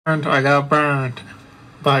I got burned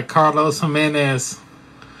by Carlos Jimenez,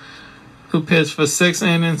 who pitched for 6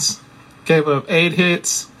 innings, gave up 8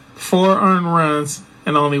 hits, 4 earned runs,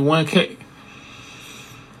 and only 1 K.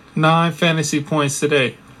 9 fantasy points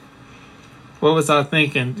today. What was I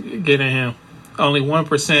thinking getting him? Only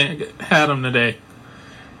 1% had him today.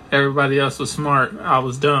 Everybody else was smart. I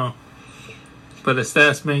was dumb. But his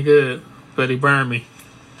stats been good. But he burned me.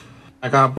 I got